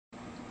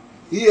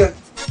Yeah,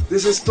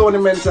 this is Tony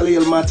Mentally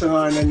Ill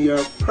Matterhorn, and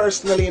you're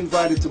personally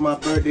invited to my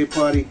birthday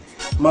party,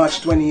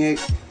 March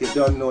 28th. You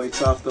don't know,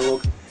 it's off the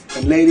hook.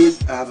 And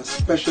ladies, I have a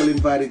special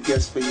invited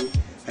guest for you.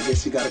 I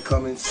guess you gotta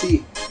come and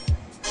see.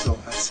 So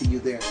I'll see you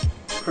there.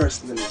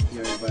 Personally,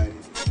 you're invited.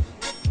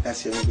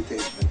 That's your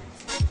invitation.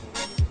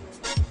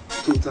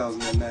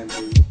 2009,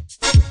 baby.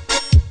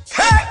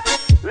 Hey!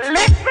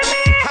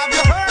 Have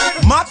you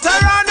heard?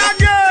 Matterhorn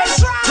again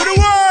to the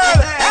world.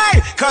 Hey,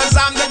 cause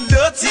I'm the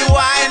dirty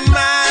wine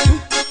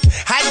man.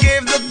 I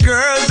gave the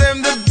girls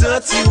them the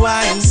dirty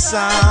wine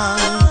song.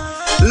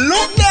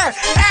 Look there,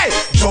 hey,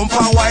 jump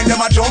and wine,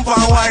 them a jump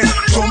and wine.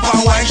 Jump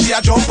and wine, she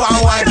a jump and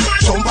wine.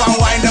 Jump and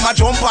wine, them a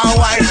jump and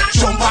wine.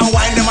 Jump and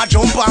wine, them a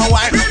jump and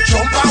wine.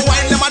 Jump and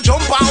wine, them a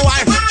jump and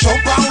wine.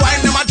 Jump and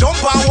wine, them a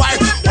jump and wine.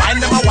 Wine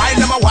them a wine,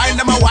 them a wine,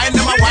 them a wine,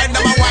 them a wine,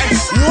 them a wine.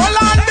 Roll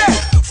on there.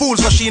 Fools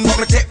machine, but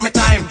me take me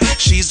time.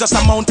 She's just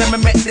a mountain, me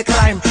make the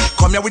climb.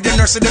 Come here with the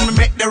nurse, then me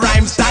make the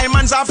rhymes.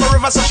 Diamonds are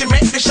forever, so she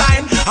make the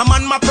shine. I'm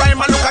on my prime,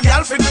 I look a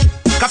girl fit.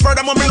 Cause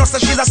furthermore, me know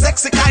that she's a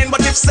sexy kind.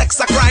 But if sex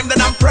a crime,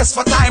 then I'm pressed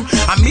for time.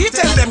 And me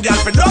tell them, girl,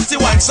 for dirty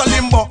wine. So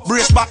limbo,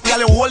 brace back, girl,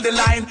 you hold the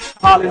line.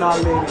 All in all,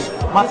 ladies,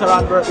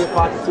 Matterhorn birthday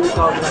party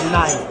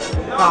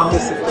 2009. Come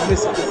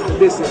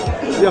listen.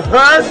 You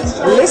heard?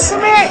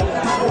 Listen me!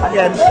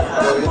 Again.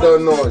 You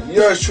don't know.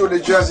 Yours truly,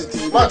 Jazzy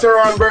T.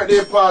 Matterhorn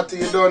birthday party,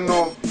 you don't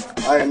know.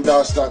 I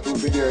endorse that. We'll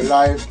be there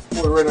live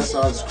for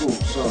Renaissance School.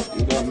 So,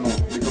 you don't know.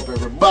 Big up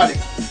everybody.